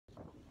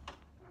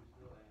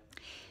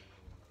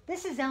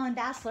This is Ellen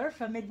Bassler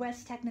from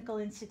Midwest Technical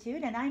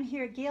Institute, and I'm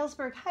here at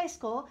Galesburg High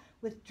School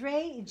with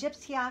Dre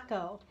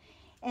Egipciaco,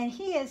 and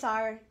he is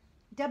our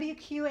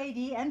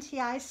WQAD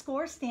MTI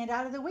Score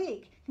Standout of the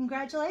Week.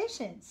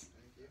 Congratulations.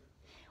 Thank you.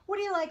 What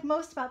do you like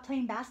most about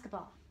playing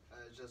basketball?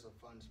 It's just a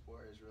fun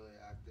sport. It's really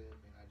active,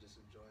 and I just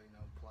enjoy,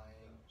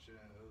 playing,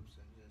 shooting hoops,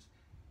 and just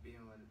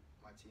being with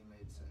my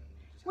teammates. And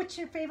just What's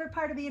your favorite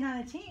part of being on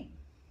a team?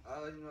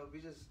 I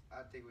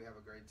think we have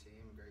a great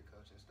team, a great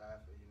coaching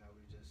staff. And,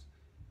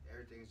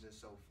 everything's just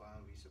so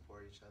fun. We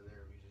support each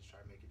other. We just try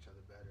to make each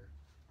other better.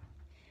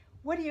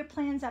 What are your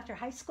plans after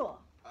high school?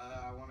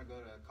 I want to go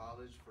to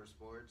college for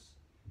sports,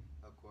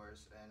 of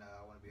course, and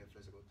I want to be a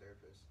physical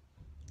therapist.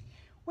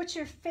 What's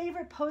your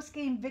favorite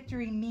post-game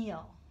victory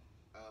meal?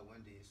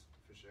 Wendy's,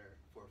 for sure,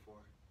 4-4.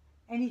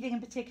 Anything in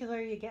particular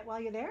you get while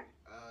you're there?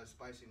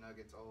 Spicy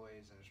nuggets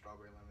always, and a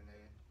strawberry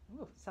lemonade.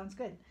 Ooh, sounds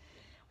good.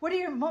 What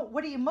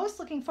are you most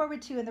looking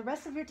forward to in the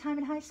rest of your time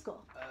in high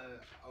school?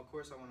 Of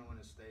course, I want to win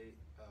a state.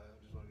 I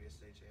just want to be a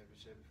state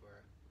championship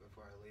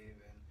before I leave,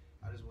 and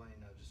I just want to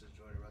just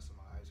enjoy the rest of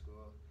my high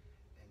school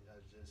and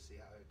just see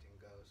how everything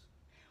goes.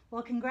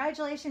 Well,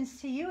 congratulations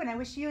to you, and I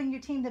wish you and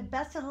your team the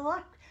best of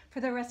luck for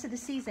the rest of the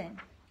season.